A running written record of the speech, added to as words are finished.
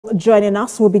Joining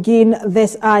us, we begin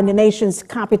this hour in the nation's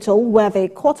capital, where the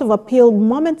Court of Appeal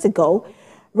moments ago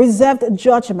reserved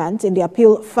judgment in the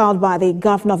appeal filed by the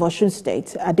governor of Osun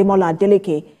State, Ademola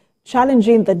Adeleke,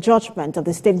 challenging the judgment of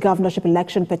the state governorship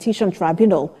election petition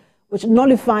tribunal, which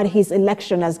nullified his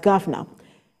election as governor.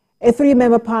 A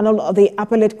three-member panel of the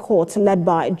appellate court, led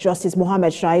by Justice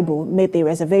Muhammad Shaihibu, made the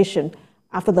reservation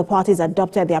after the parties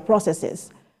adopted their processes.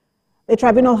 The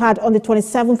tribunal had on the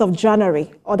 27th of January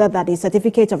ordered that the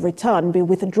certificate of return be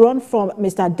withdrawn from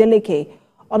Mr Adekele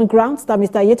on grounds that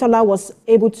Mr Oyetola was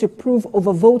able to prove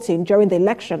overvoting during the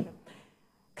election.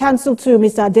 Counsel to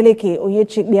Mr Adeleke,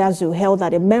 Oyetola, held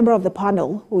that a member of the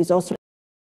panel, who is also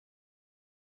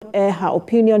air her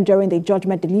opinion during the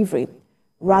judgment delivery.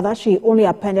 Rather, she only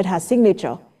appended her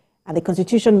signature, and the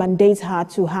Constitution mandates her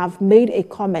to have made a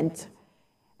comment.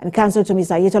 And counsel to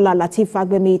Mr Oyetola, Lateef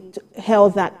Fagbemi,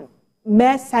 held that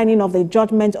mere signing of the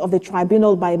judgment of the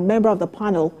tribunal by a member of the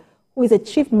panel, who is a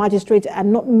chief magistrate,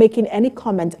 and not making any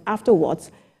comment afterwards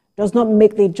does not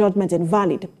make the judgment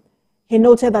invalid. He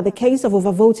noted that the case of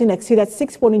overvoting exceeded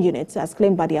 6 polling units as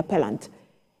claimed by the appellant.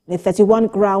 In the 31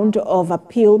 ground of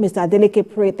appeal, Mr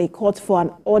Adeleke prayed the court for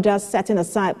an order setting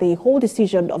aside the whole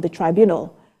decision of the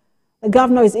tribunal. The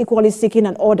governor is equally seeking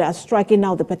an order striking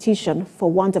out the petition for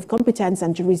want of competence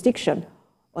and jurisdiction,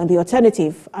 on the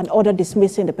alternative, an order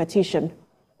dismissing the petition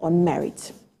on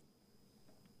merit.